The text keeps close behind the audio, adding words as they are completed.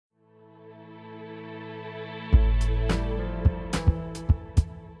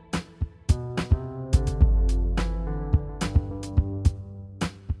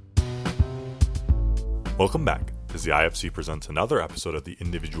Welcome back as the IFC presents another episode of the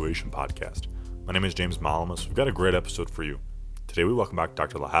Individuation podcast. My name is James Malamus. We've got a great episode for you. Today we welcome back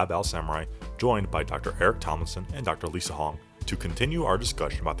Dr. Lahab Al-Samurai, joined by Dr. Eric Tomlinson and Dr. Lisa Hong, to continue our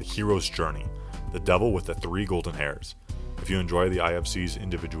discussion about the hero's journey, the devil with the 3 golden hairs. If you enjoy the IFC's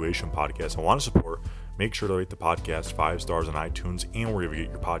Individuation podcast and want to support, make sure to rate the podcast 5 stars on iTunes and wherever you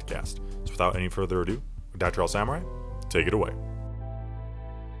get your podcast. So without any further ado, Dr. Al-Samurai, take it away.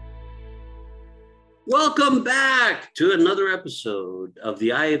 Welcome back to another episode of the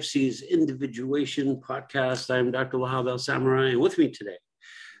IFC's Individuation podcast. I'm Dr. Lahab Al-Samurai, and with me today,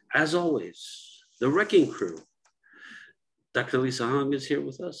 as always, the Wrecking Crew. Dr. Lisa Hong is here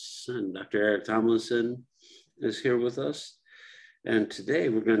with us, and Dr. Eric Tomlinson is here with us. And today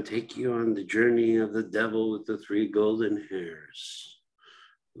we're going to take you on the journey of the devil with the 3 golden hairs.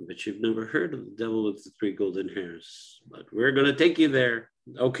 But you've never heard of the devil with the 3 golden hairs, but we're going to take you there.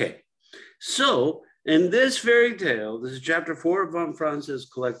 Okay, so in this fairy tale, this is chapter 4 of Von Franz's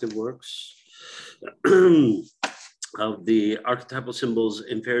collected works of the archetypal symbols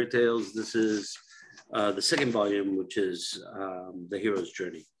in fairy tales. This is the second volume, which is the hero's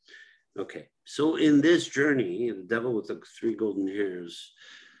journey. Okay, so in this journey, the devil with the 3 golden hairs,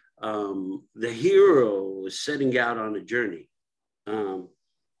 the hero is setting out on a journey.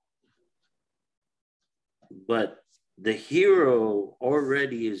 But the hero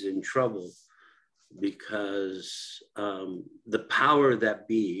already is in trouble because the power that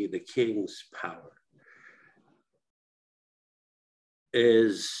be, the king's power,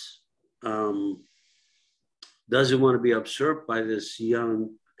 is doesn't want to be usurped by this young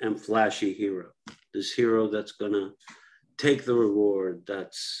and flashy hero, this hero that's going to take the reward,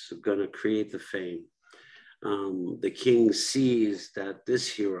 that's going to create the fame. The king sees that this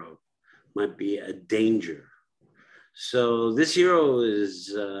hero might be a danger. So this hero is,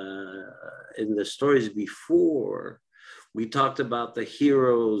 in the stories before, we talked about the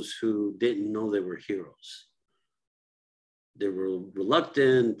heroes who didn't know they were heroes. They were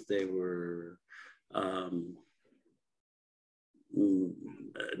reluctant, they were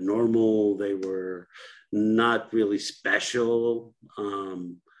normal, they were not really special.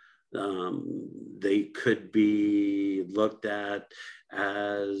 They could be looked at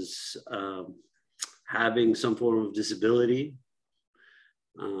as having some form of disability.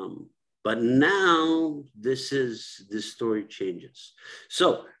 But now this story changes.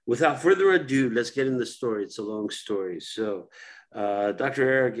 So without further ado, let's get in the story. It's a long story. So Dr.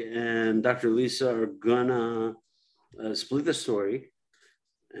 Eric and Dr. Lisa are gonna split the story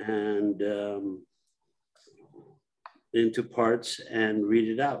and into parts and read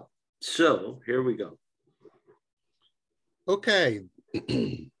it out. So here we go. Okay.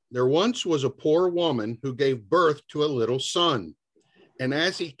 There once was a poor woman who gave birth to a little son. And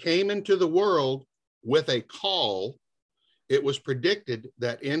as he came into the world with a caul, it was predicted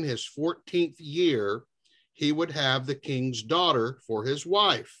that in his 14th year, he would have the king's daughter for his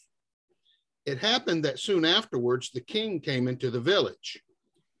wife. It happened that soon afterwards, the king came into the village,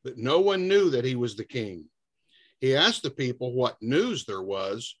 but no one knew that he was the king. He asked the people what news there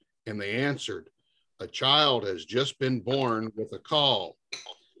was, and they answered, "A child has just been born with a caul.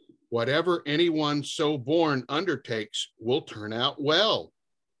 Whatever anyone so born undertakes will turn out well.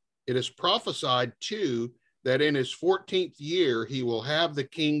 It is prophesied, too, that in his 14th year, he will have the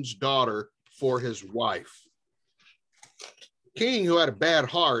king's daughter for his wife." The king, who had a bad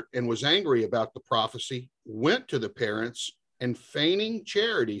heart and was angry about the prophecy, went to the parents and, feigning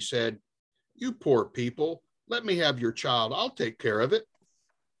charity, said, "You poor people, let me have your child. I'll take care of it."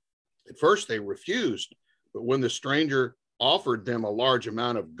 At first, they refused, but when the stranger offered them a large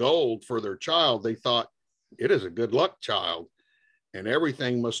amount of gold for their child, they thought, "It is a good luck child, and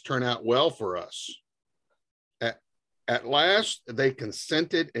everything must turn out well for us." At last, they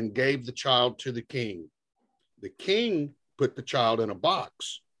consented and gave the child to the king. The king put the child in a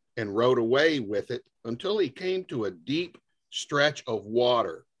box and rode away with it until he came to a deep stretch of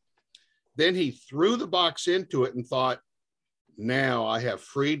water. Then he threw the box into it and thought, "Now I have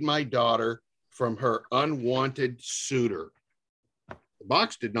freed my daughter from her unwanted suitor." The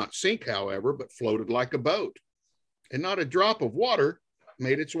box did not sink, however, but floated like a boat, and not a drop of water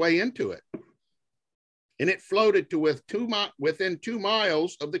made its way into it. And it floated to within 2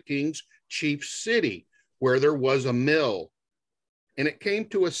 miles of the king's chief city, where there was a mill. And it came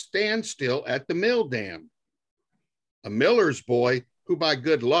to a standstill at the mill dam. A miller's boy, who by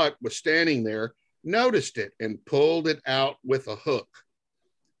good luck was standing there, noticed it and pulled it out with a hook,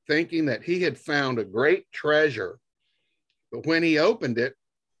 thinking that he had found a great treasure. But when he opened it,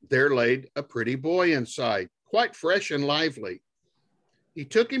 there laid a pretty boy inside, quite fresh and lively. He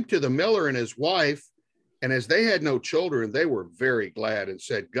took him to the miller and his wife, And as they had no children, they were very glad and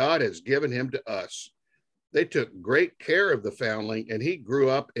said, God has given him to us. They took great care of the foundling, and he grew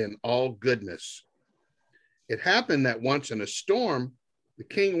up in all goodness. It happened that once in a storm, the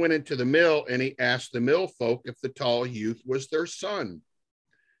king went into the mill, and he asked the mill folk if the tall youth was their son.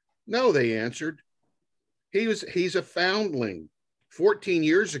 No, they answered. He's a foundling. 14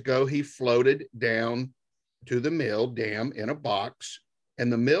 years ago, he floated down to the mill dam in a box,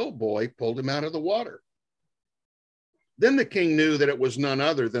 and the mill boy pulled him out of the water. Then the king knew that it was none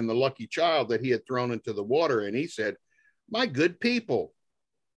other than the lucky child that he had thrown into the water, and he said, My good people,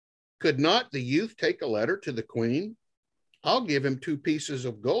 could not the youth take a letter to the queen? I'll give him 2 pieces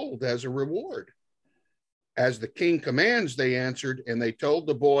of gold as a reward. As the king commands, they answered, and they told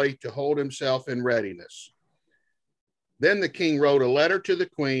the boy to hold himself in readiness. Then the king wrote a letter to the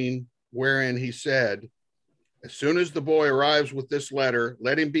queen, wherein he said, As soon as the boy arrives with this letter,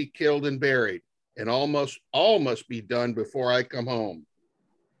 let him be killed and buried, and all must be done before I come home.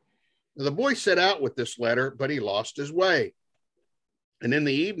 Now, the boy set out with this letter, but he lost his way, and in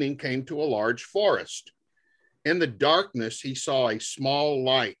the evening came to a large forest. In the darkness, he saw a small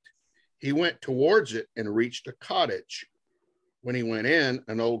light. He went towards it and reached a cottage. When he went in,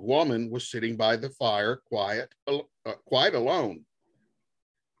 an old woman was sitting by the fire, quite alone.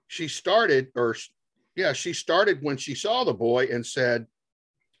 She started when she saw the boy and said,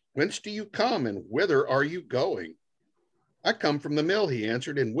 Whence do you come and whither are you going? I come from the mill, he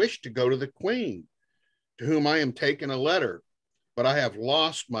answered, and wish to go to the queen, to whom I am taking a letter, but I have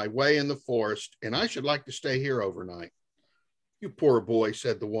lost my way in the forest, and I should like to stay here overnight. You poor boy,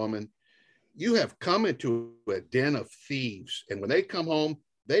 said the woman, you have come into a den of thieves, and when they come home,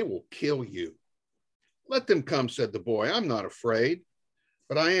 they will kill you. Let them come, said the boy. I'm not afraid,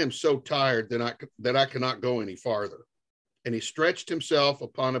 but I am so tired that I cannot go any farther. And he stretched himself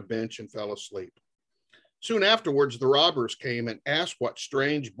upon a bench and fell asleep. Soon afterwards, the robbers came and asked what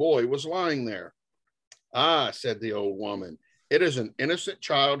strange boy was lying there. Ah, said the old woman, it is an innocent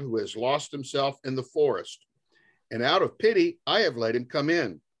child who has lost himself in the forest, and out of pity, I have let him come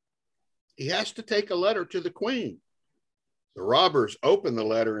in. He has to take a letter to the queen. The robbers opened the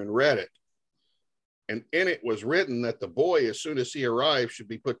letter and read it, and in it was written that the boy, as soon as he arrived, should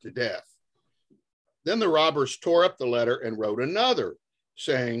be put to death. Then the robbers tore up the letter and wrote another,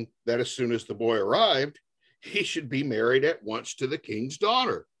 saying that as soon as the boy arrived, he should be married at once to the king's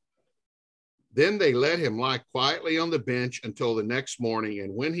daughter. Then they let him lie quietly on the bench until the next morning,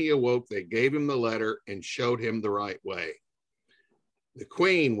 and when he awoke, they gave him the letter and showed him the right way. The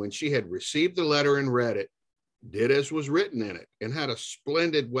queen, when she had received the letter and read it, did as was written in it, and had a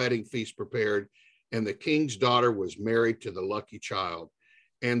splendid wedding feast prepared, and the king's daughter was married to the lucky child.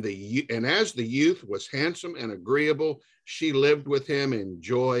 And as the youth was handsome and agreeable, she lived with him in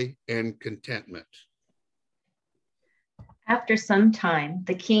joy and contentment. After some time,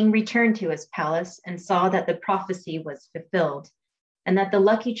 the king returned to his palace and saw that the prophecy was fulfilled, and that the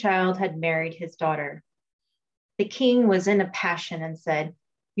lucky child had married his daughter. The king was in a passion and said,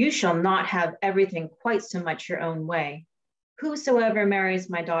 You shall not have everything quite so much your own way. Whosoever marries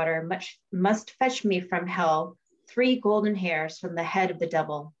my daughter must fetch me from hell 3 golden hairs from the head of the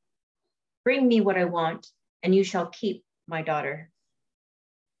devil. Bring me what I want, and you shall keep my daughter.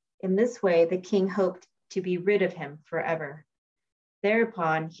 In this way, the king hoped to be rid of him forever.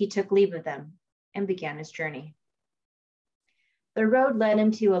 Thereupon, he took leave of them and began his journey. The road led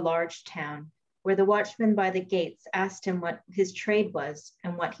him to a large town, where the watchman by the gates asked him what his trade was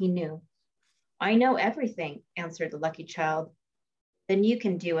and what he knew. I know everything, answered the lucky child. Then you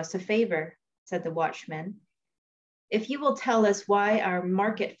can do us a favor, said the watchman. If you will tell us why our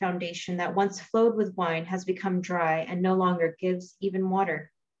market foundation that once flowed with wine has become dry and no longer gives even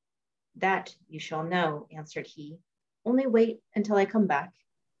water. That you shall know, answered he. Only wait until I come back.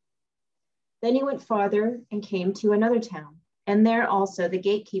 Then he went farther and came to another town. And there also the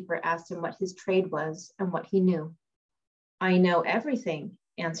gatekeeper asked him what his trade was and what he knew. I know everything,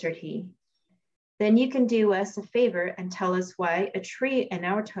 answered he. Then you can do us a favor and tell us why a tree in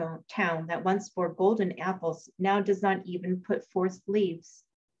our town that once bore golden apples now does not even put forth leaves.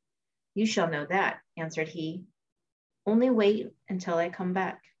 You shall know that, answered he. Only wait until I come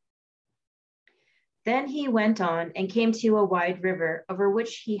back. Then he went on and came to a wide river over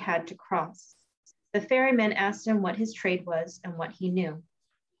which he had to cross. The ferryman asked him what his trade was and what he knew.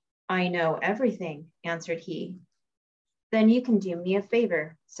 I know everything, answered he. Then you can do me a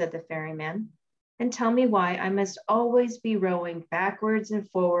favor, said the ferryman, and tell me why I must always be rowing backwards and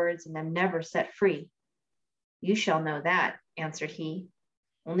forwards and am never set free. You shall know that, answered he.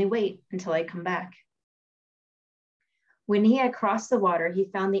 Only wait until I come back. When he had crossed the water, he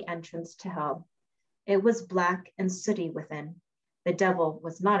found the entrance to hell. It was black and sooty within. The devil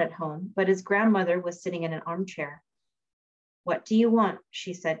was not at home, but his grandmother was sitting in an armchair. "What do you want?"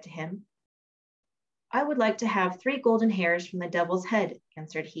 she said to him. "I would like to have 3 golden hairs from the devil's head,"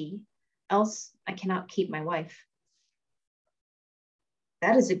 answered he, "else I cannot keep my wife."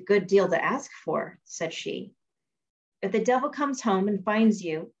 "That is a good deal to ask for," said she. "If the devil comes home and finds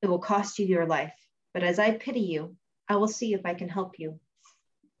you, it will cost you your life. But as I pity you, I will see if I can help you."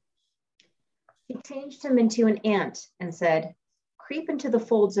 She changed him into an ant and said, "Creep into the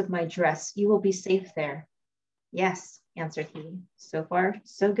folds of my dress. You will be safe there." "Yes," answered he. "So far,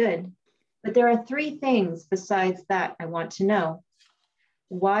 so good. But there are 3 things besides that I want to know.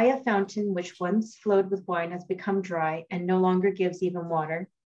 Why a fountain which once flowed with wine has become dry and no longer gives even water?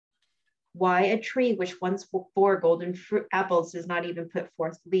 Why a tree which once bore golden apples does not even put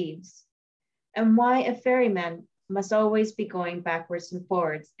forth leaves? And why a ferryman must always be going backwards and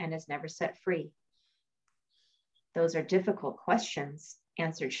forwards and is never set free?" "Those are difficult questions,"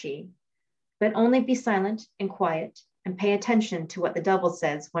 answered she, "but only be silent and quiet and pay attention to what the devil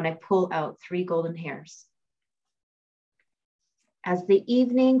says when I pull out 3 golden hairs." As the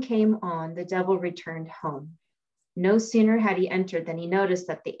evening came on, the devil returned home. No sooner had he entered than he noticed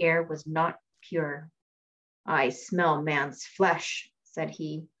that the air was not pure. "I smell man's flesh," said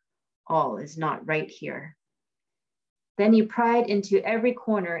he. "All is not right here." Then he pried into every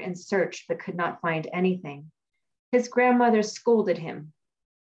corner and searched, but could not find anything. His grandmother scolded him.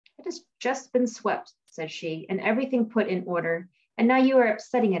 "It has just been swept," said she, "and everything put in order, and now you are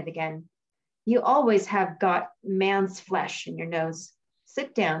upsetting it again. You always have got man's flesh in your nose.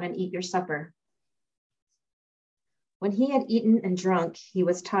 Sit down and eat your supper." When he had eaten and drunk, he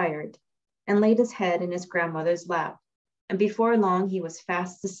was tired, and laid his head in his grandmother's lap, and before long he was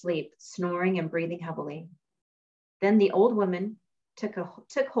fast asleep, snoring and breathing heavily. Then the old woman took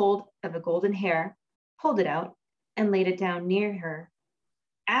hold of a golden hair, pulled it out, and laid it down near her.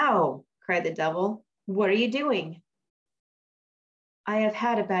 "Ow!" cried the devil. "What are you doing?" "I have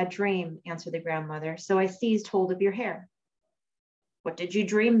had a bad dream," answered the grandmother, "so I seized hold of your hair." "What did you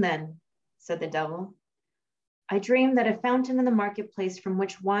dream then?" said the devil. "I dreamed that a fountain in the marketplace from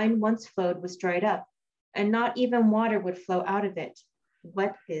which wine once flowed was dried up, and not even water would flow out of it.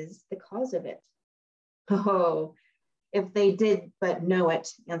 What is the cause of it?" "Oh, if they did but know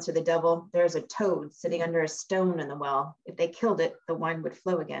it," answered the devil. "There is a toad sitting under a stone in the well. If they killed it, the wine would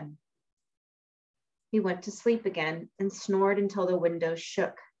flow again." He went to sleep again and snored until the window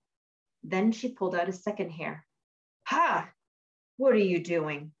shook. Then she pulled out a second hair. "Ha! What are you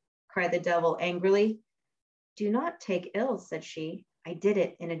doing?" cried the devil angrily. "Do not take ill," said she. "I did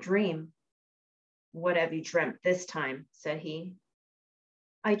it in a dream." "What have you dreamt this time?" said he.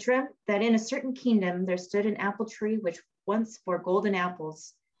 "I dreamt that in a certain kingdom there stood an apple tree which once bore golden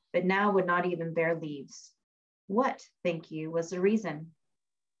apples, but now would not even bear leaves. What, think you, was the reason?"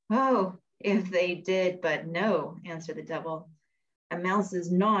 "Oh, if they did but know," answered the devil. "A mouse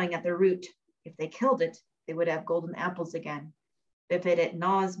is gnawing at the root. If they killed it, they would have golden apples again. If it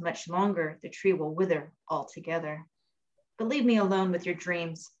gnaws much longer, the tree will wither altogether. But leave me alone with your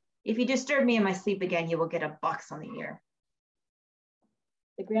dreams. If you disturb me in my sleep again, you will get a box on the ear."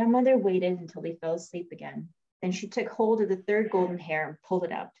 The grandmother waited until he fell asleep again. Then she took hold of the 3rd golden hair and pulled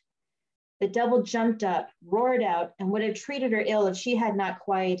it out. The devil jumped up, roared out, and would have treated her ill if she had not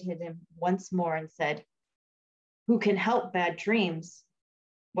quieted him once more and said, "Who can help bad dreams?"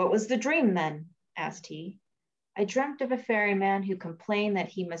 "What was the dream then?" asked he. "I dreamt of a ferryman who complained that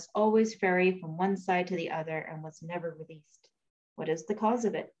he must always ferry from one side to the other and was never released. What is the cause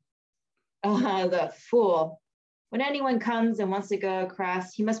of it?" "Ah, the fool. When anyone comes and wants to go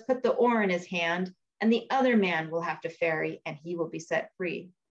across, he must put the oar in his hand, and the other man will have to ferry, and he will be set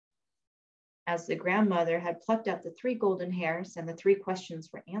free." As the grandmother had plucked out the 3 golden hairs and the 3 questions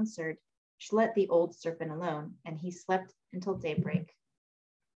were answered, she let the old serpent alone, and he slept until daybreak.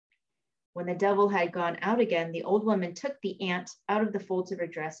 When the devil had gone out again, the old woman took the ant out of the folds of her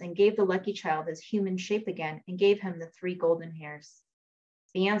dress and gave the lucky child his human shape again and gave him the 3 golden hairs,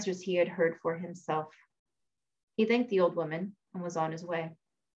 the answers he had heard for himself. He thanked the old woman and was on his way.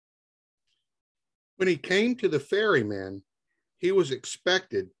 When he came to the ferryman, he was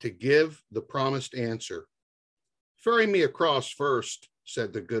expected to give the promised answer. "Ferry me across first,"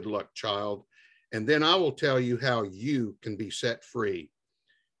 said the good luck child, "and then I will tell you how you can be set free."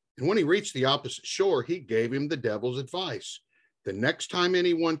 And when he reached the opposite shore, he gave him the devil's advice. "The next time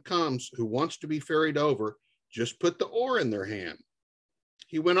anyone comes who wants to be ferried over, just put the oar in their hand."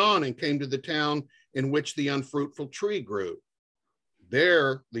 He went on and came to the town in which the unfruitful tree grew.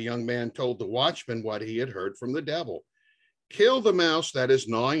 There, the young man told the watchman what he had heard from the devil. Kill the mouse that is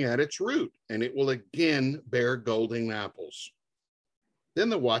gnawing at its root, and it will again bear golden apples. Then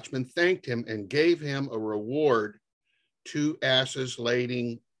the watchman thanked him and gave him a reward, 2 asses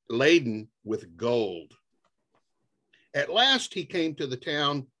laden with gold. At last he came to the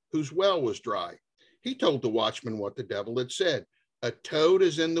town whose well was dry. He told the watchman what the devil had said. A toad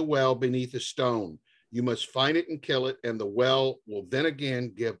is in the well beneath a stone. You must find it and kill it, and the well will then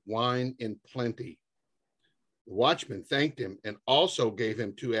again give wine in plenty. The watchman thanked him and also gave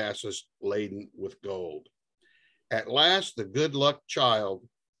him 2 asses laden with gold. At last, the good luck child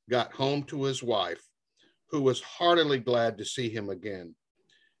got home to his wife, who was heartily glad to see him again.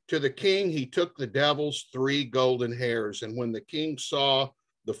 To the king, he took the devil's 3 golden hairs, and when the king saw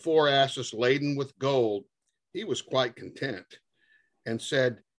the 4 asses laden with gold, he was quite content and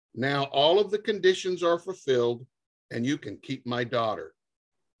said, now all of the conditions are fulfilled, and you can keep my daughter.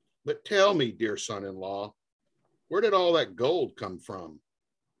 But tell me, dear son-in-law, where did all that gold come from?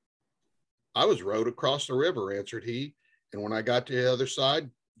 I was rowed across the river, answered he, and when I got to the other side,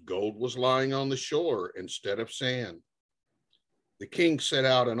 gold was lying on the shore instead of sand. The king set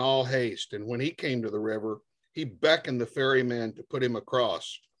out in all haste, and when he came to the river, he beckoned the ferryman to put him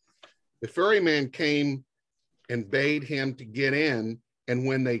across. The ferryman came and bade him to get in, and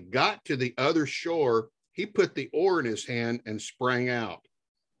when they got to the other shore, he put the oar in his hand and sprang out.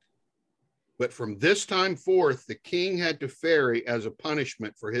 But from this time forth, the king had to ferry as a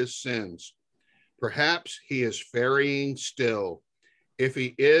punishment for his sins. Perhaps he is ferrying still. If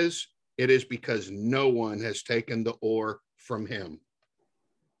he is, it is because no one has taken the oar from him.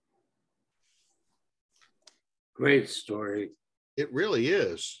 Great story. It really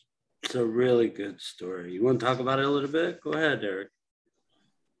is. It's a really good story. You want to talk about it a little bit? Go ahead, Eric.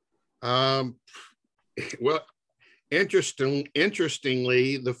 Well,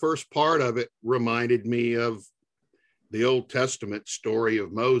 interestingly, the first part of it reminded me of the Old Testament story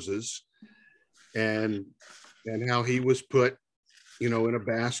of Moses and how he was put, in a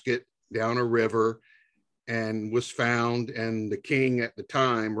basket down a river and was found. And the king at the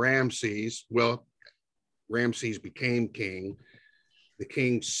time, Ramses became king. The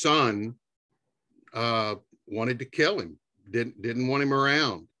king's son wanted to kill him, didn't want him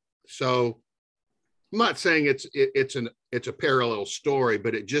around. So I'm not saying it's a parallel story,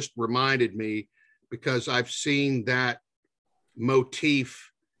 but it just reminded me because I've seen that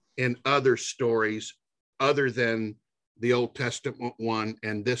motif in other stories other than the Old Testament one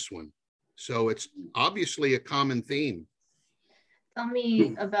and this one. So it's obviously a common theme. Tell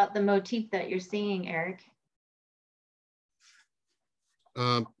me about the motif that you're seeing, Eric.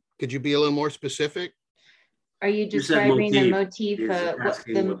 Could you be a little more specific? Are you describing the motif,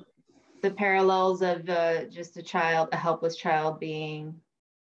 the parallels of just a helpless child being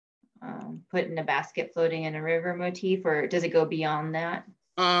put in a basket floating in a river motif, or does it go beyond that?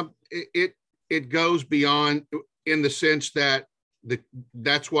 It goes beyond in the sense that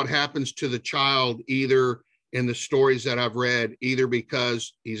that's what happens to the child, either in the stories that I've read, either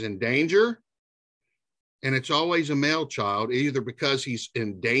because he's in danger, and it's always a male child, either because he's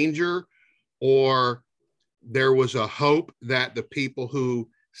in danger or there was a hope that the people who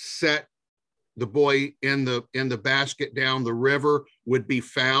set the boy in the basket down the river would be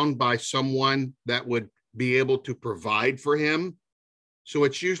found by someone that would be able to provide for him. So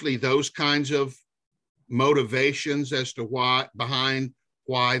it's usually those kinds of motivations as to why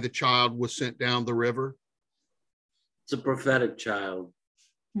the child was sent down the river. It's a prophetic child.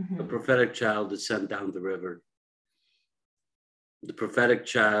 Mm-hmm. The prophetic child is sent down the river. The prophetic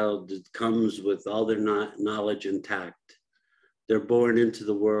child comes with all their knowledge intact. They're born into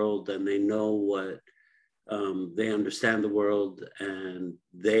the world and they know what, they understand the world, and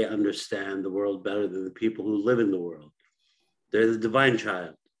they understand the world better than the people who live in the world. They're the divine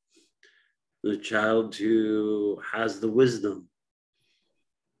child, the child who has the wisdom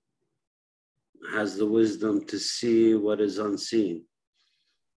to see what is unseen,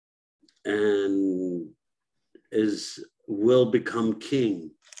 and will become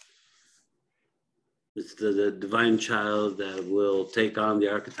king. It's the divine child that will take on the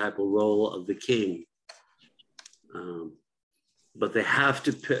archetypal role of the king. But they have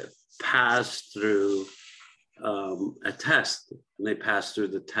to pass through a test. And they pass through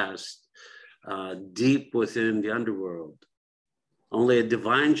the test deep within the underworld. Only a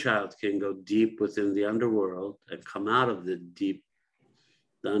divine child can go deep within the underworld and come out of the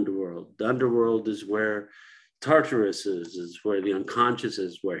underworld. The underworld is where Tartarus is where the unconscious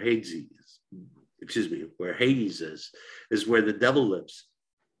is, where Hades is where the devil lives.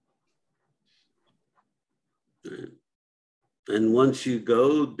 And once you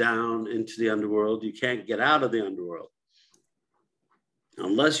go down into the underworld, you can't get out of the underworld.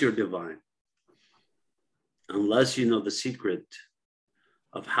 unless you're divine, unless you know the secret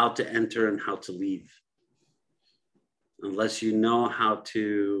of how to enter and how to leave, unless you know how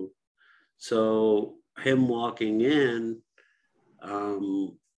to. So him walking in,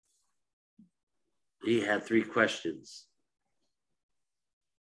 he had 3 questions,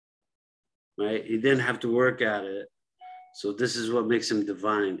 right? He didn't have to work at it. So this is what makes him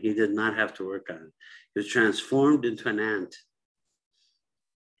divine. He did not have to work on it. He was transformed into an ant.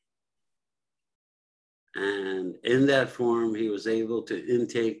 And in that form, he was able to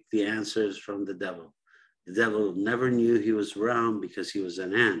intake the answers from the devil. The devil never knew he was around because he was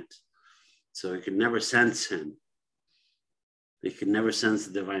an ant. So he could never sense him. He could never sense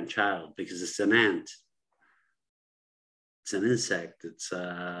the divine child because it's an ant. It's an insect. It's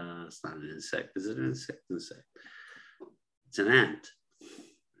not an insect. Is it an insect? Insect. It's an ant.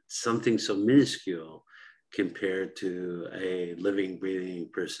 It's something so minuscule compared to a living, breathing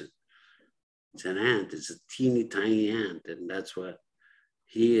person. It's an ant. It's a teeny tiny ant. And that's what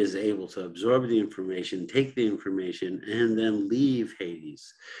he is able to absorb the information, take the information, and then leave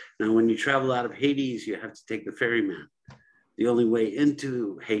Hades. Now, when you travel out of Hades, you have to take the ferryman. The only way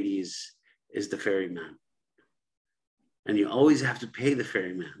into Hades is the ferryman. And you always have to pay the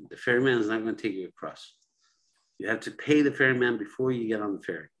ferryman. The ferryman is not going to take you across. You have to pay the ferryman before you get on the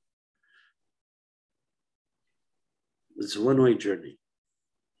ferry. It's a one-way journey.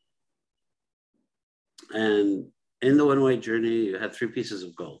 And in the one-way journey, you had 3 pieces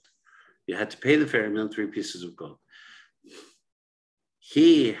of gold. You had to pay the ferryman 3 pieces of gold.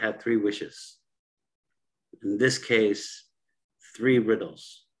 He had 3 wishes. In this case, 3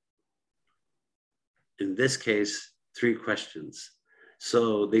 riddles. In this case, 3 questions.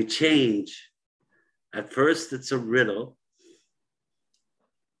 So they change. At first, it's a riddle,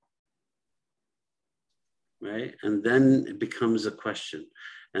 right? And then it becomes a question.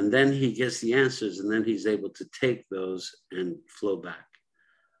 And then he gets the answers, and then he's able to take those and flow back.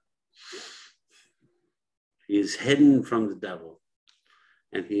 He is hidden from the devil,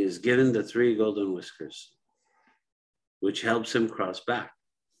 and he is given the 3 golden whiskers, which helps him cross back.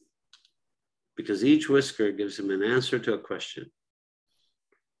 Because each whisker gives him an answer to a question.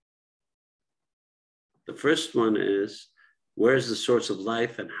 The first one is, where is the source of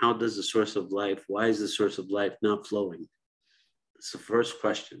life, and how does the source of life, why is the source of life not flowing? It's the first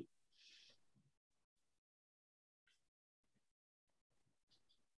question.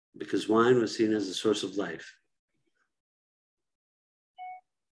 Because wine was seen as the source of life.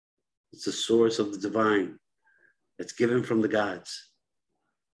 It's the source of the divine. It's given from the gods.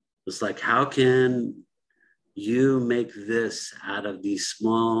 It's like, how can you make this out of these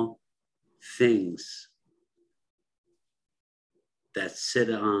small things that sit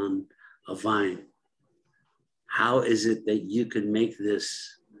on a vine? How is it that you can make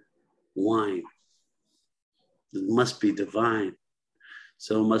this wine? It must be divine.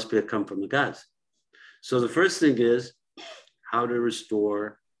 So it must be come from the gods. So the first thing is how to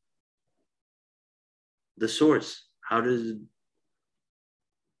restore the source. How to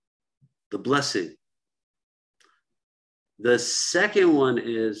the blessing. The second one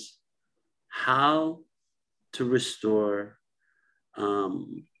is how to restore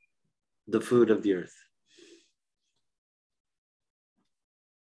the food of the earth.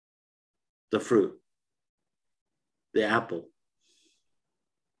 The fruit, the apple,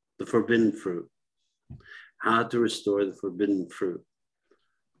 the forbidden fruit. How to restore the forbidden fruit.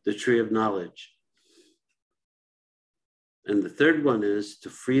 The tree of knowledge. And the third one is to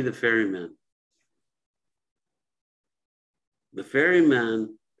free the ferryman. The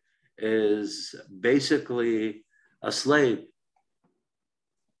ferryman is basically a slave.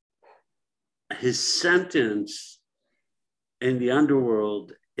 His sentence in the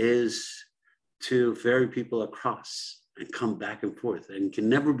underworld is to ferry people across and come back and forth, and can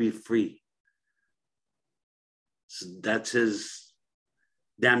never be free. So that's his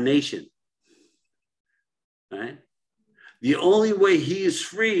damnation, right? The only way he is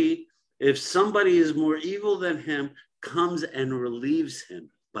free if somebody is more evil than him comes and relieves him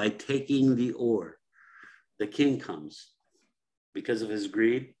by taking the oar. The king comes because of his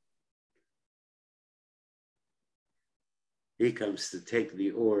greed. He comes to take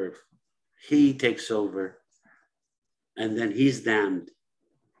the oar. He takes over, and then he's damned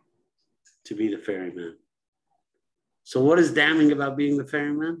to be the ferryman. So what is damning about being the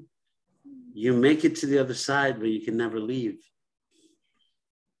ferryman? You make it to the other side, but you can never leave.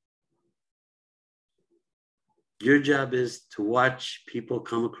 Your job is to watch people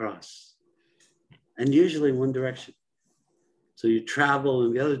come across, and usually in one direction. So you travel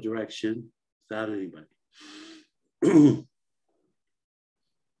in the other direction without anybody.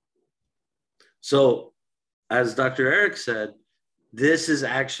 So, as Dr. Eric said, this is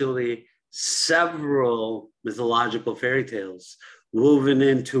actually several mythological fairy tales woven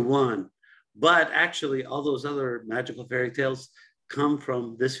into one. But actually, all those other magical fairy tales come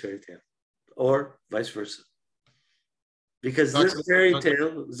from this fairy tale, or vice versa. Because this fairy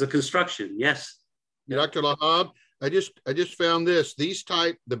tale is a construction, yes. Dr. Lahab, I just found this.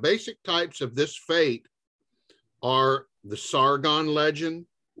 The basic types of this fate are the Sargon legend,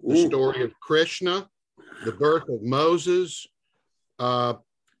 the story of Krishna, the birth of Moses,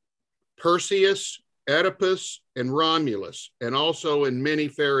 Perseus, Oedipus, and Romulus, and also in many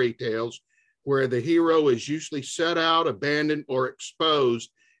fairy tales where the hero is usually set out, abandoned, or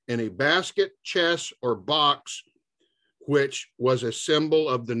exposed in a basket, chest, or box, which was a symbol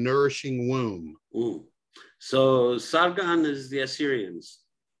of the nourishing womb. So Sargon is the Assyrians.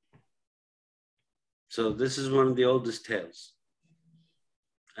 So this is one of the oldest tales.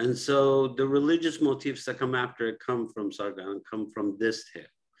 And so the religious motifs that come after it come from Sargon, come from this tale.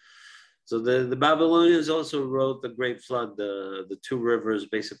 So the Babylonians also wrote the Great Flood, the two rivers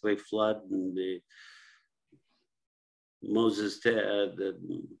basically flood, and the Moses,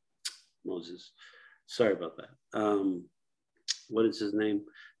 sorry about that. What is his name?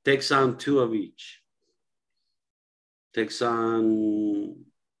 Takes on two of each. Takes on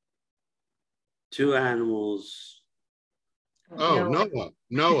two animals. Oh,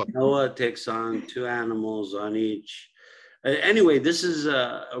 Noah. Noah takes on two animals on each. Anyway, this is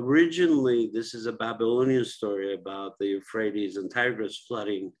originally, this is a Babylonian story about the Euphrates and Tigris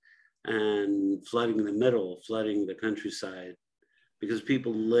flooding, and flooding the middle, flooding the countryside, because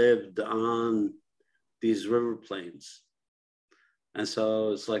people lived on these river plains. And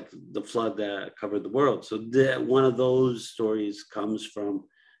so it's like the flood that covered the world. So one of those stories comes from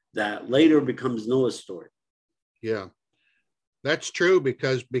that, later becomes Noah's story. Yeah. That's true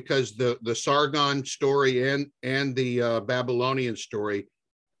because the Sargon story and the Babylonian story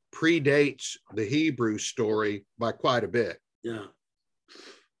predates the Hebrew story by quite a bit. Yeah.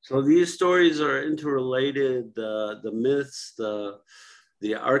 So these stories are interrelated. The myths, the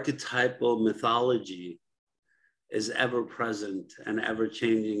archetypal mythology is ever present and ever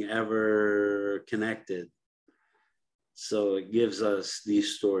changing, ever connected. So it gives us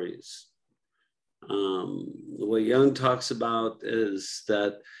these stories. What Jung talks about is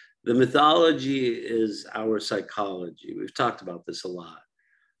that the mythology is our psychology. We've talked about this a lot.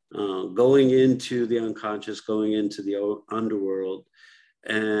 Going into the unconscious, going into the underworld,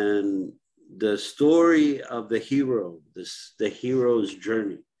 and the story of the hero, the hero's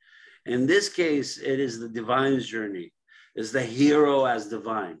journey. In this case, it is the divine's journey. It's the hero as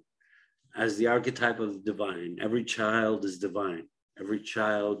divine, as the archetype of the divine. Every child is divine. Every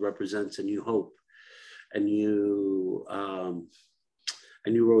child represents a new hope, a new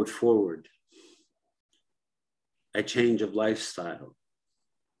road forward, a change of lifestyle,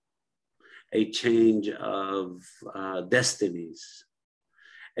 a change of destinies,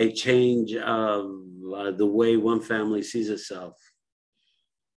 a change of the way one family sees itself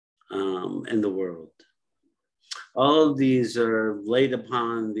in the world. All of these are laid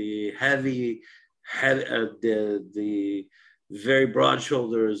upon the heavy the very broad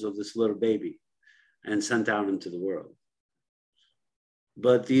shoulders of this little baby and sent out into the world.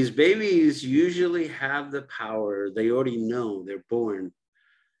 But these babies usually have the power. They already know they're born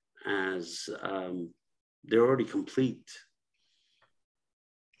as they're already complete.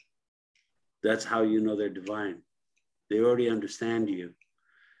 That's how you know they're divine. They already understand you.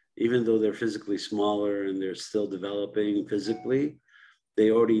 Even though they're physically smaller and they're still developing physically, they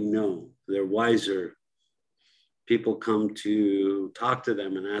already know. They're wiser. People come to talk to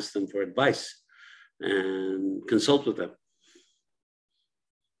them and ask them for advice and consult with them.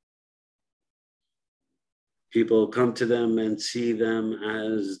 People come to them and see them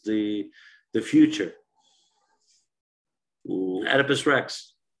as the future. Oedipus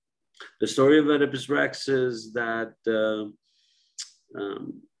Rex. The story of Oedipus Rex is that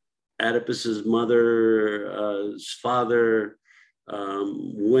Oedipus's mother's father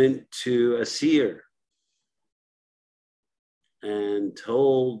went to a seer and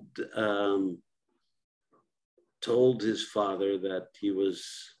told his father that he was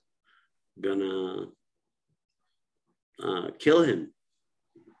gonna kill him.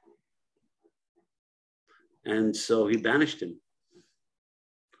 And so he banished him.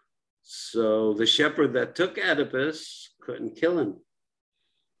 So the shepherd that took Oedipus couldn't kill him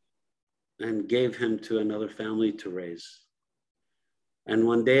and gave him to another family to raise. And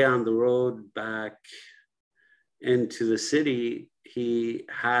one day on the road back into the city, he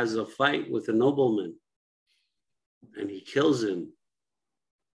has a fight with a nobleman and he kills him.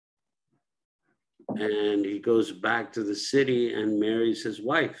 And he goes back to the city and marries his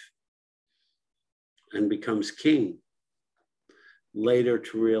wife and becomes king. Later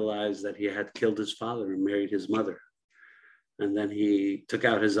to realize that he had killed his father and married his mother. And then he took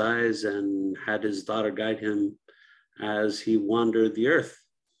out his eyes and had his daughter guide him as he wandered the earth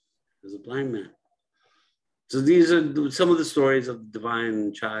as a blind man. So these are some of the stories of the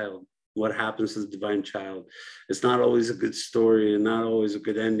divine child, what happens to the divine child. It's not always a good story and not always a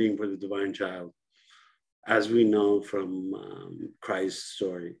good ending for the divine child, as we know from Christ's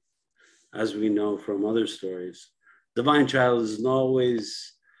story, as we know from other stories. Divine child doesn't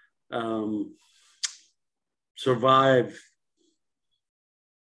always survive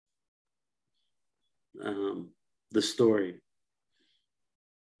the story.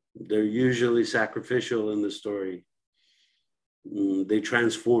 They're usually sacrificial in the story. They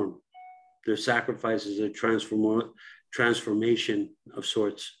transform. Their sacrifices are transformation of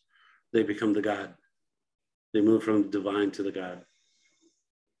sorts. They become the God. They move from the divine to the God.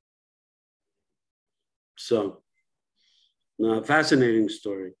 So, fascinating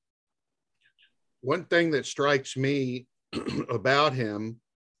story. One thing that strikes me about him,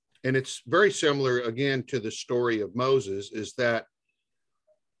 and it's very similar again to the story of Moses, is that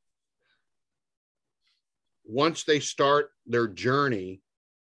once they start their journey,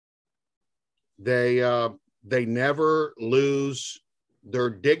 they never lose their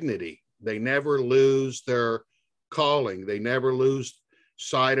dignity. They never lose their calling. They never lose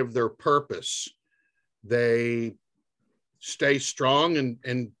sight of their purpose. They stay strong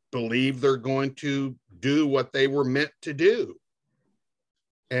and believe they're going to do what they were meant to do.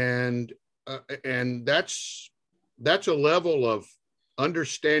 And that's a level of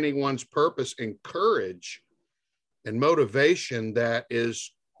understanding one's purpose and courage and motivation that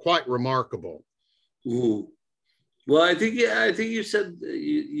is quite remarkable. Mm. Well, I think you said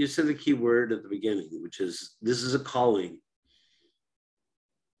the key word at the beginning, which is this is a calling.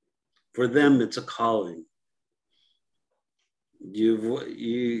 For them, it's a calling.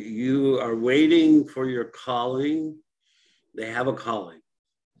 You are waiting for your calling. They have a calling.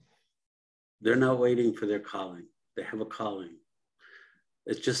 They're not waiting for their calling. They have a calling.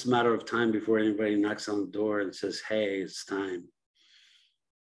 It's just a matter of time before anybody knocks on the door and says, hey, it's time.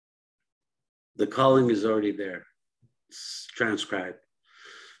 The calling is already there. It's transcribed.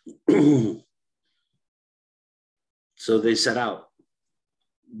 So they set out.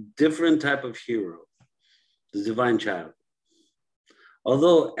 Different type of hero, the divine child.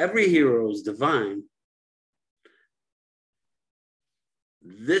 Although every hero is divine,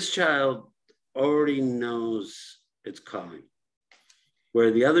 this child already knows its calling.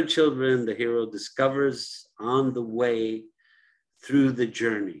 Where the other children, the hero discovers on the way through the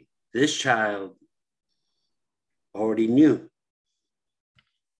journey. This child already knew.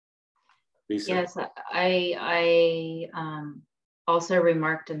 Lisa? Yes, I also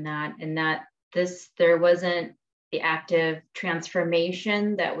remarked in that there wasn't the active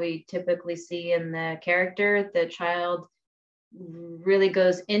transformation that we typically see in the character. The child really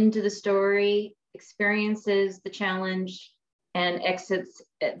goes into the story, experiences the challenge, and exits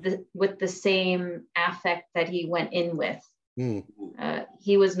with the same affect that he went in with. Mm.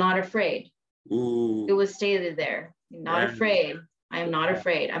 He was not afraid. Mm. It was stated there, not afraid. I am not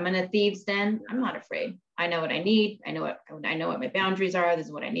afraid. I'm in a thieves' den. I'm not afraid. I know what I need. I know what my boundaries are. This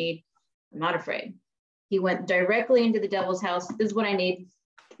is what I need. I'm not afraid. He went directly into the devil's house. This is what I need.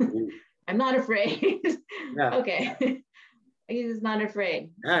 I'm not afraid. Yeah. Okay. He's not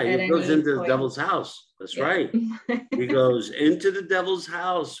afraid. Yeah, he goes into the devil's house. That's right. He goes into the devil's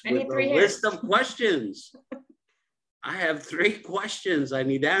house with a list of questions. I have 3 questions I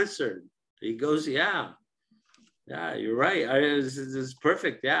need answered. He goes, yeah, you're right. This is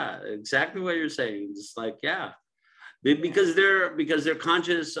perfect. Yeah, exactly what you're saying. Just like, yeah, because they're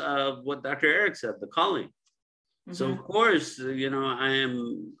conscious of what Dr. Eric said, the calling. Mm-hmm. So of course,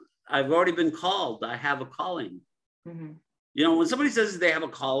 I've already been called. I have a calling. Mm-hmm. When somebody says they have a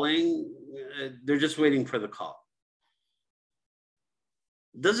calling, they're just waiting for the call.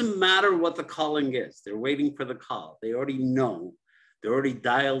 It doesn't matter what the calling is. They're waiting for the call. They already know. They're already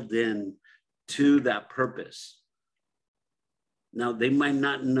dialed in to that purpose. Now, they might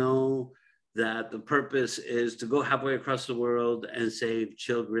not know that the purpose is to go halfway across the world and save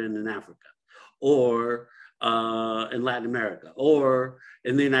children in Africa, or in Latin America, or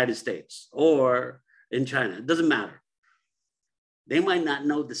in the United States, or in China. It doesn't matter. They might not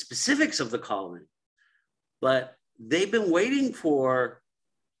know the specifics of the calling, but they've been waiting for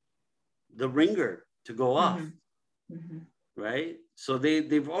the ringer to go off, mm-hmm. right? So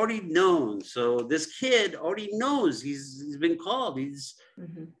they've already known. So this kid already knows he's been called. He's,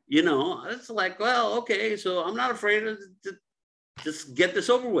 you know, it's like, well, okay, so I'm not afraid to just get this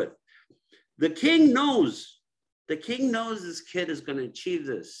over with. The king knows. The king knows this kid is going to achieve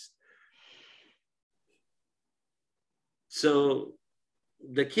this. So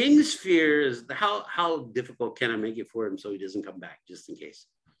the king's fear is how difficult can I make it for him so he doesn't come back, just in case?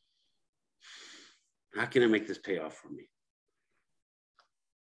 How can I make this pay off for me?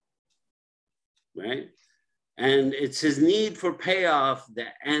 Right? And it's his need for payoff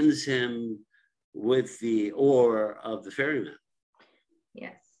that ends him with the oar of the ferryman.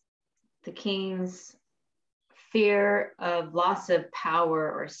 Yes. The king's fear of loss of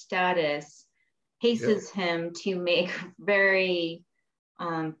power or status hastens him to make very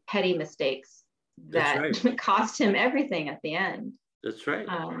petty mistakes that cost him everything at the end. That's right.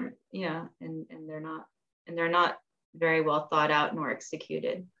 Yeah, and they're not very well thought out nor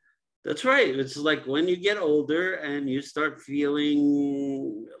executed. That's right. It's like when you get older and you start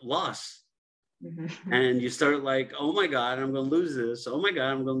feeling lost. And you start like, oh my God, I'm going to lose this. Oh my God,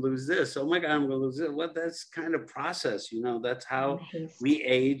 I'm going to lose this. Oh my God, I'm going to lose it. Well, that's kind of process, you know, that's how we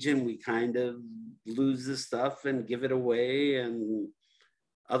age, and we kind of lose the stuff and give it away. And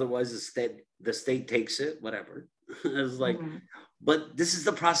otherwise the state takes it, whatever. It's like, but this is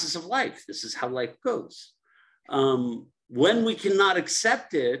the process of life. This is how life goes. When we cannot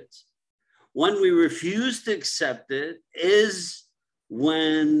accept it, when we refuse to accept it, is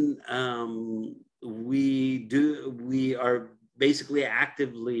when we are basically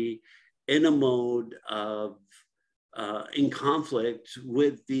actively in a mode of in conflict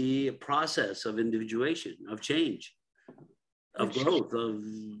with the process of individuation, of change, of growth, of,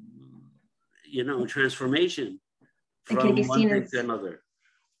 you know, transformation from one thing to another.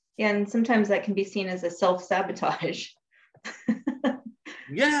 And sometimes that can be seen as a self-sabotage.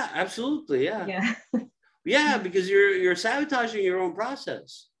 Yeah, absolutely. Yeah. Yeah, because you're sabotaging your own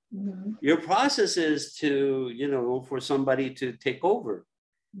process. Your process is to, you know, for somebody to take over.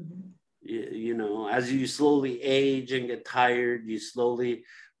 You know, as you slowly age and get tired, you slowly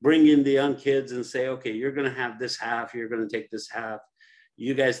bring in the young kids and say, okay, you're going to have this half, you're going to take this half.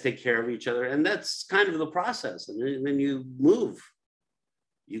 You guys take care of each other. And that's kind of the process. And then you move,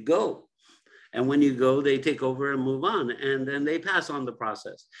 you go. And when you go, they take over and move on, and then they pass on the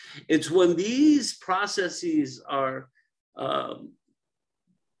process. It's when these processes are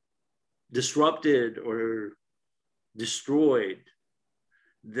disrupted or destroyed,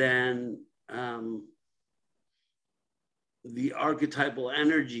 then the archetypal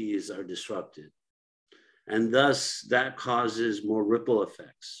energies are disrupted. And thus that causes more ripple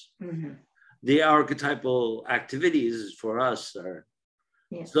effects. The archetypal activities for us are,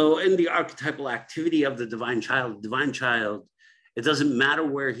 so in the archetypal activity of the divine child, it doesn't matter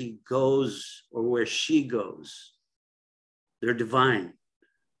where he goes or where she goes. They're divine.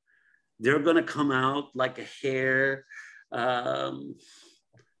 They're going to come out like a hair out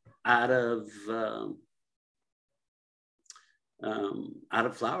of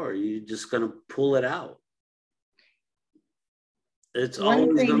flour. You're just going to pull it out. It's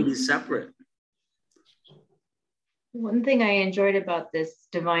always going to be separate. One thing I enjoyed about this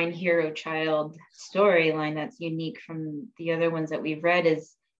divine hero child storyline that's unique from the other ones that we've read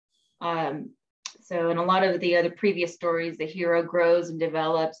is, so in a lot of the other previous stories, the hero grows and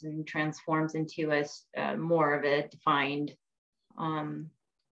develops and transforms into a more of a defined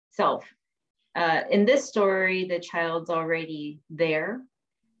self. In this story, the child's already there,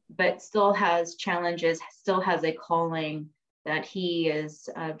 but still has challenges, still has a calling that he is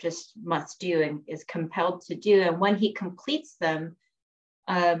just must do and is compelled to do. And when he completes them,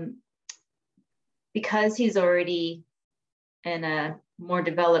 because he's already in a more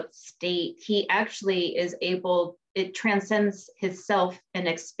developed state, he actually is able, it transcends his self and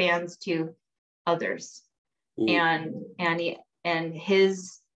expands to others. And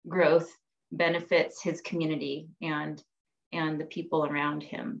his growth benefits his community and the people around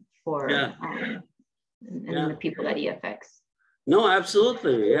him and the people that he affects. No,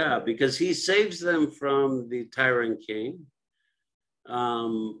 absolutely. Yeah, because he saves them from the tyrant king.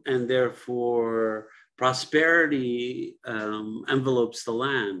 And therefore prosperity envelopes the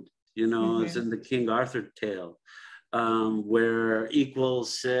land. You know, it's in the King Arthur tale, where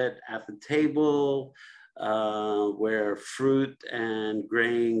equals sit at the table, where fruit and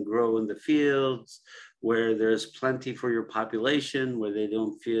grain grow in the fields, where there's plenty for your population, where they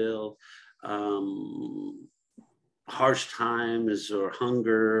don't feel harsh times or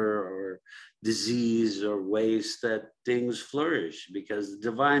hunger or disease or waste, that things flourish because the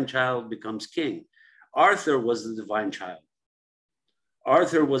divine child becomes king. Arthur was the divine child.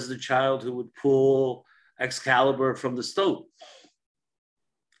 Arthur was the child who would pull Excalibur from the stone.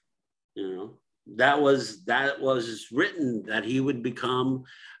 You know, that was written that he would become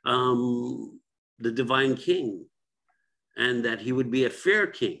the divine king, and that he would be a fair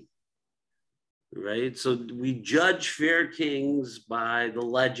king, right? So we judge fair kings by the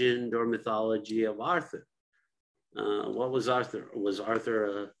legend or mythology of Arthur. What was Arthur? Was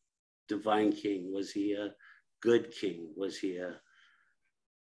Arthur a divine king? Was he a good king? Was he a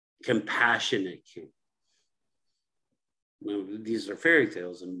compassionate king? Well, these are fairy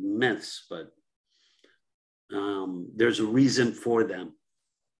tales and myths, but there's a reason for them.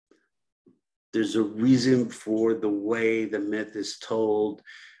 There's a reason for the way the myth is told,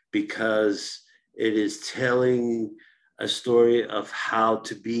 because it is telling a story of how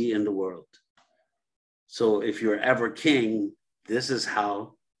to be in the world. So if you're ever king, this is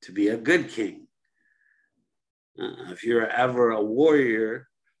how to be a good king. If you're ever a warrior,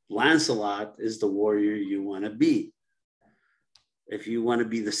 Lancelot is the warrior you want to be. If you want to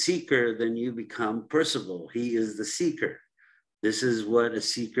be the seeker, then you become Percival. He is the seeker. This is what a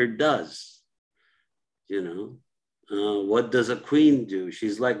seeker does. You know, what does a queen do?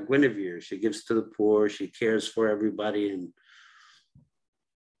 She's like Guinevere. She gives to the poor. She cares for everybody. And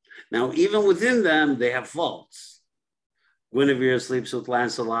now, even within them, they have faults. Guinevere sleeps with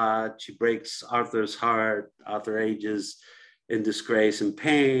Lancelot. She breaks Arthur's heart. Arthur ages in disgrace and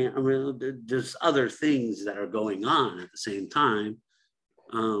pain. I mean, there's other things that are going on at the same time.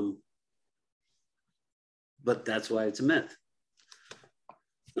 But that's why it's a myth.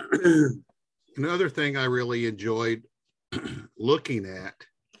 Another thing I really enjoyed looking at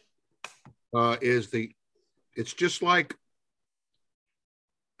is it's just like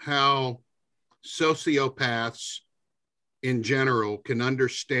how sociopaths in general can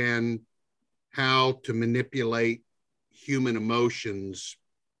understand how to manipulate human emotions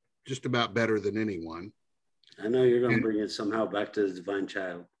just about better than anyone. I know you're going to bring it somehow back to the divine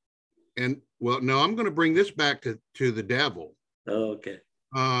child. And well, no, I'm going to bring this back to the devil. Oh, okay.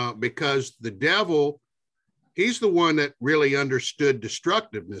 Because the devil, he's the one that really understood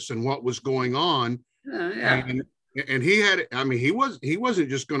destructiveness and what was going on. Yeah. And he had, I mean, he wasn't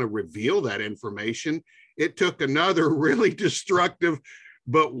just going to reveal that information. It took another really destructive,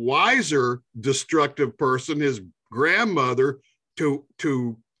 but wiser destructive person, his grandmother,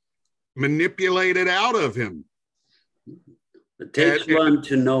 to manipulate it out of him. It takes one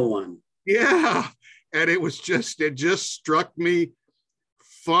to know one. Yeah. And it just struck me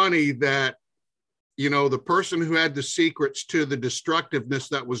funny that, you know, the person who had the secrets to the destructiveness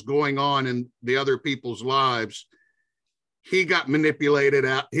that was going on in the other people's lives, he got manipulated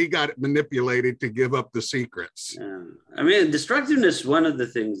out. He got manipulated to give up the secrets. Yeah. I mean, destructiveness is one of the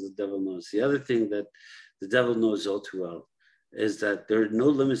things the devil knows. The other thing that the devil knows all too well is that there are no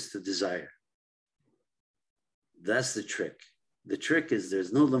limits to desire. That's the trick. The trick is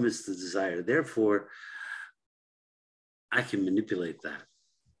there's no limits to desire. Therefore, I can manipulate that,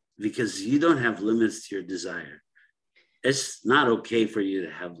 because you don't have limits to your desire. It's not okay for you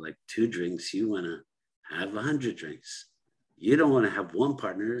to have like 2 drinks. You want to have 100 drinks. You don't want to have one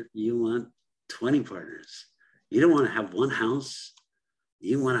partner. You want 20 partners. You don't want to have one house.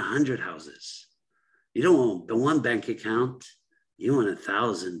 You want 100 houses. You don't want the one bank account. You want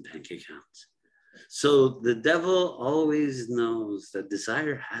 1,000 bank accounts. So the devil always knows that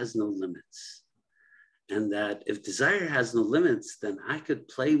desire has no limits. And that if desire has no limits, then I could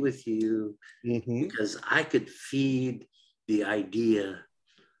play with you, because I could feed the idea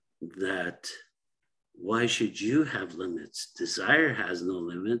that why should you have limits? Desire has no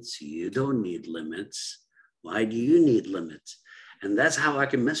limits. You don't need limits. Why do you need limits? And that's how I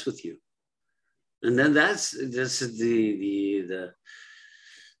can mess with you. And then this is the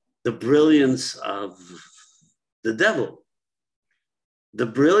brilliance of the devil. The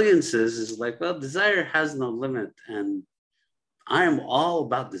brilliance is like, well, desire has no limit, and I am all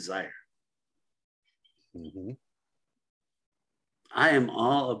about desire. I am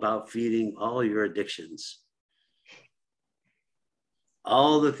all about feeding all your addictions.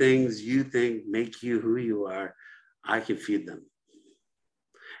 All the things you think make you who you are, I can feed them.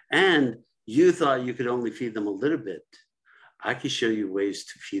 And you thought you could only feed them a little bit. I can show you ways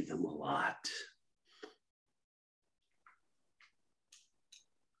to feed them a lot.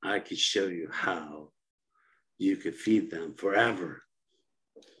 I could show you how you could feed them forever.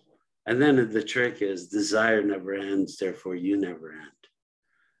 And then the trick is desire never ends, therefore you never end.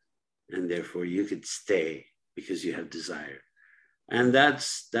 And therefore you could stay because you have desire. And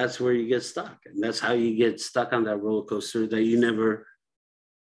that's where you get stuck. And that's how you get stuck on that roller coaster that you never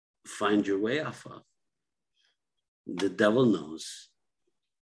find your way off of. The devil knows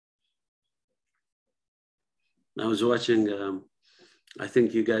I was watching, I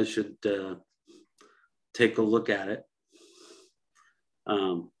think you guys should take a look at it.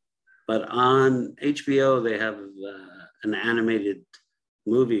 But on HBO, they have an animated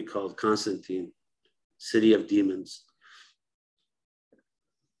movie called Constantine, City of Demons.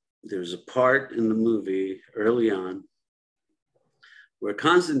 There's a part in the movie early on where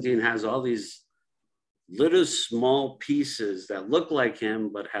Constantine has all these little small pieces that look like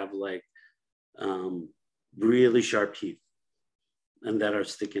him, but have like really sharp teeth and that are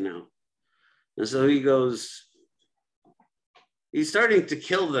sticking out. And so he goes, he's starting to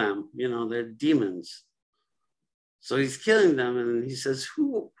kill them, you know, they're demons. So he's killing them and he says,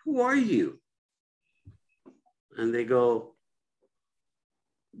 who are you? And they go,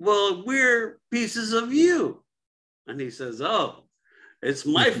 well, we're pieces of you. And he says, oh, it's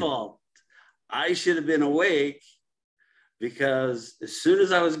my fault. I should have been awake because as soon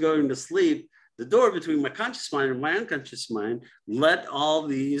as I was going to sleep, the door between my conscious mind and my unconscious mind let all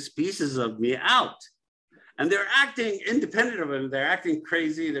these pieces of me out. And they're acting independent of him. They're acting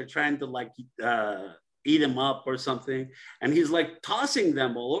crazy. They're trying to like eat him up or something. And he's like tossing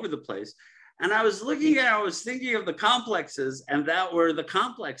them all over the place. And I was thinking of the complexes, and that were the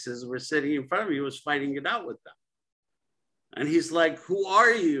complexes were sitting in front of me, was fighting it out with them. And he's like, who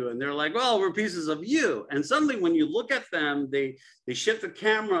are you? And they're like, well, we're pieces of you. And suddenly when you look at them, they shift the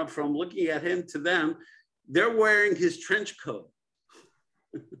camera from looking at him to them. They're wearing his trench coat.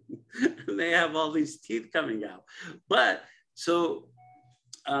 And they have all these teeth coming out. But so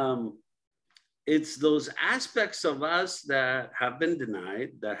it's those aspects of us that have been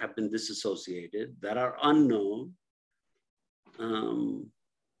denied, that have been disassociated, that are unknown,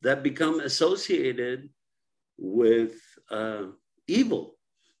 that become associated with evil.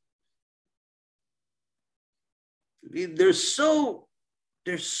 They're so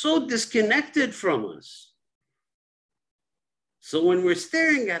disconnected from us. So when we're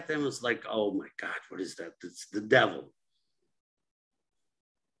staring at them, it's like, oh my God, what is that? It's the devil.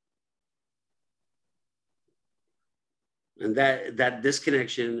 And that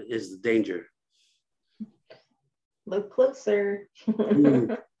disconnection is the danger. Look closer.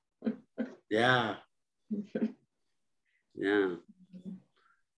 Yeah. Yeah.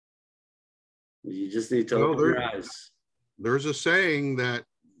 You just need to open your eyes. There's a saying that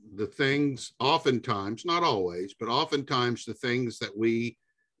the things, oftentimes, not always, but oftentimes the things that we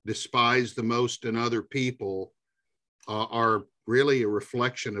despise the most in other people are really a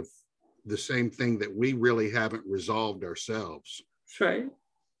reflection of the same thing that we really haven't resolved ourselves. That's right.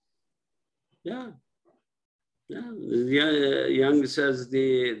 Yeah. Yeah. Jung says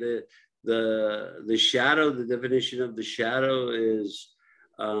the shadow, the definition of the shadow is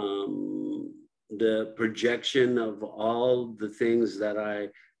the projection of all the things that I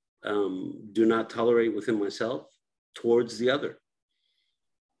do not tolerate within myself towards the other.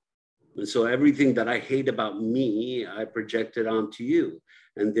 And so everything that I hate about me, I project it onto you.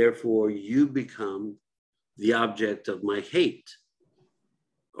 And therefore you become the object of my hate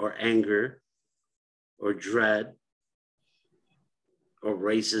or anger or dread or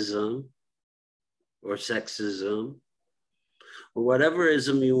racism or sexism or whatever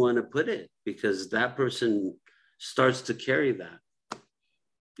ism you want to put it, because that person starts to carry that.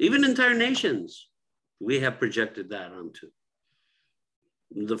 Even entire nations, we have projected that onto.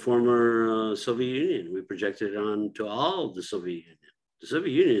 The former Soviet Union, we projected it onto all of the Soviet Union. The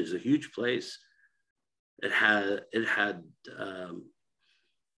Soviet Union is a huge place. It had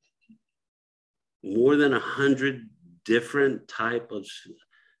more than 100 different type of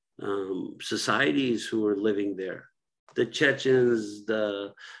societies who were living there. The Chechens,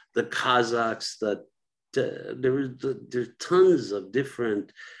 the Kazakhs, there's tons of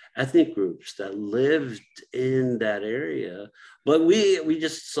different ethnic groups that lived in that area, but we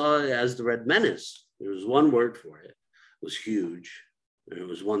just saw it as the Red Menace. There was one word for it. It was huge, and it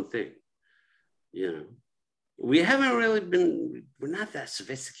was one thing. You know, we haven't really we're not that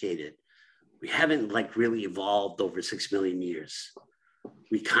sophisticated. We haven't like really evolved over 6 million years.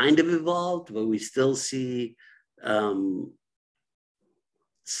 We kind of evolved, but we still see one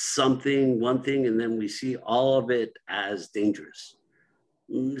thing, and then we see all of it as dangerous.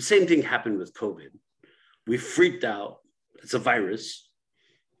 The same thing happened with COVID. We freaked out. It's a virus.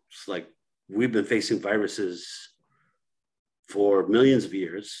 It's like we've been facing viruses for millions of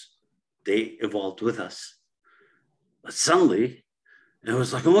years. They evolved with us. But suddenly, it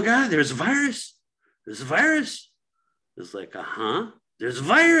was like, oh my God, there's a virus. There's a virus. It's like, there's a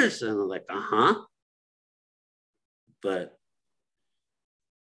virus. And I'm like, But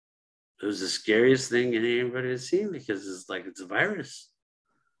it was the scariest thing anybody had seen, because it's like, it's a virus.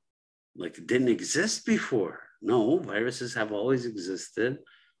 Like it didn't exist before. No, viruses have always existed.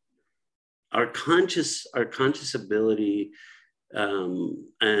 Our conscious ability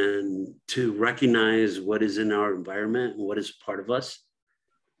and to recognize what is in our environment and what is part of us,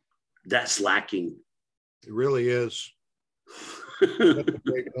 that's lacking. It really is. That's a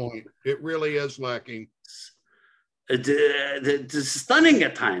great point. It really is lacking. It's stunning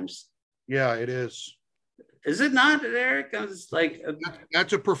at times. Yeah, it is. Is it not, Eric? It's like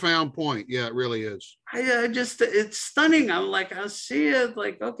that's a profound point. Yeah, it really is. It's stunning. I'm like, I see it.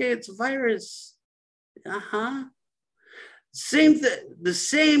 Like, okay, it's a virus. The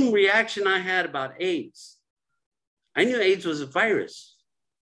same reaction I had about AIDS. I knew AIDS was a virus.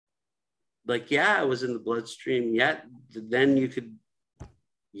 Like, yeah, it was in the bloodstream. Yeah, then you could,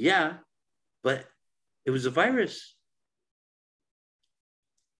 yeah, but it was a virus.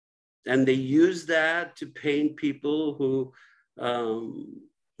 And they used that to paint people who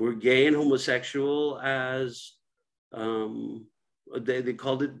were gay and homosexual as, they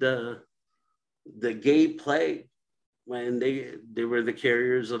called it the gay plague, when they were the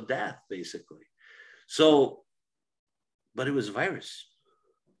carriers of death, basically. So, but it was a virus.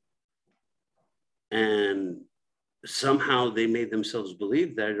 And somehow they made themselves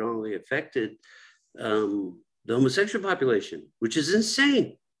believe that it only affected the homosexual population, which is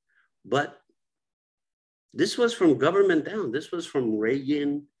insane. But this was from government down. This was from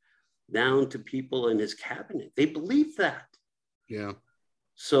Reagan down to people in his cabinet. They believed that. Yeah.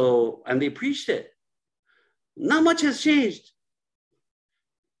 So, and they preached it. Not much has changed.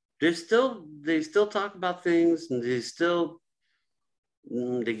 They still talk about things, and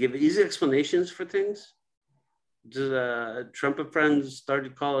they give easy explanations for things. Trump and friends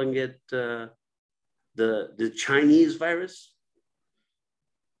started calling it the Chinese virus.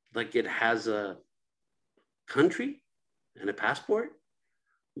 Like it has a country and a passport.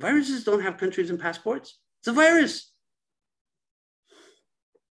 Viruses don't have countries and passports. It's a virus.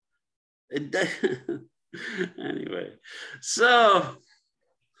 Anyway, so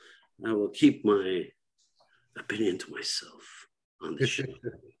I will keep my opinion to myself on the show.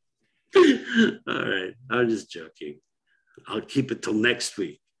 All right, I'm just joking. I'll keep it till next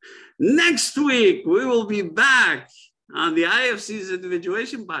week. Next week, we will be back on the IFC's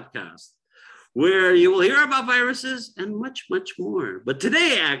Individuation podcast, where you will hear about viruses and much, much more. But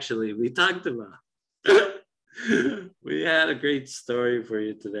today, actually, we talked about, we had a great story for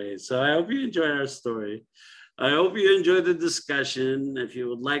you today. So I hope you enjoy our story. I hope you enjoyed the discussion. If you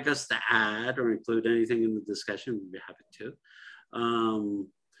would like us to add or include anything in the discussion, we'd be happy to.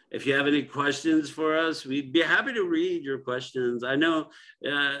 If you have any questions for us, we'd be happy to read your questions. I know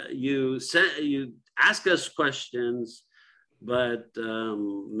you ask us questions, but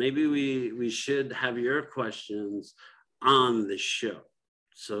maybe we should have your questions on the show.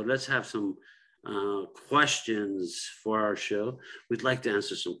 So let's have some questions for our show. We'd like to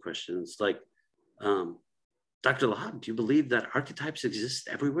answer some questions like, Dr. Lahab, do you believe that archetypes exist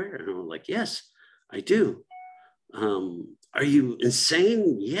everywhere? And I'm like, yes, I do. Are you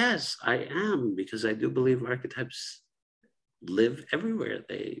insane? Yes, I am, because I do believe archetypes live everywhere.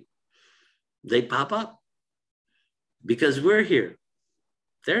 They pop up because we're here.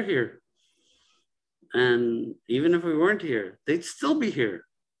 They're here. And even if we weren't here, they'd still be here,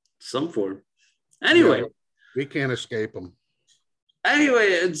 some form. Anyway. Yeah, we can't escape them. Anyway,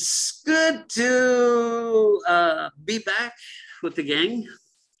 it's good to be back with the gang.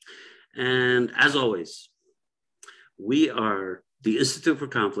 And as always, we are the Institute for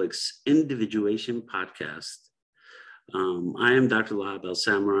Conflicts Individuation podcast. I am Dr. Lahab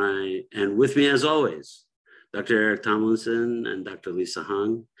El-Samurai, and with me, as always, Dr. Eric Tomlinson and Dr. Lisa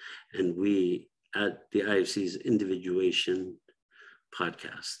Hung, and we at the IFC's Individuation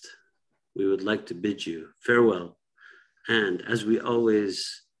podcast. We would like to bid you farewell. And as we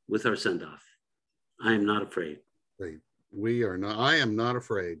always, with our send-off, I am not afraid. We are not. I am not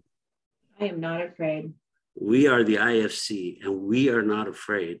afraid. I am not afraid. We are the IFC, and we are not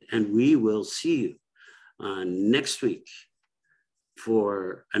afraid. And we will see you next week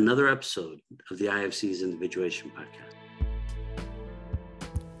for another episode of the IFC's Individuation podcast.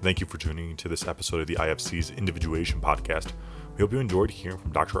 Thank you for tuning into this episode of the IFC's Individuation podcast. We hope you enjoyed hearing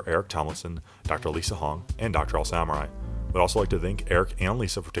from Dr. Eric Tomlinson, Dr. Lisa Hong, and Dr. El-Samurai. We'd also like to thank Eric and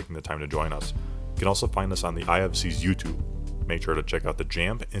Lisa for taking the time to join us. You can also find us on the IFC's YouTube. Make sure to check out the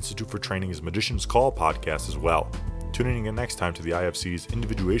JAMP Institute for Training's Magician's Call podcast as well. Tune in again next time to the IFC's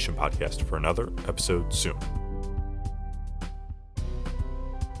Individuation podcast for another episode soon.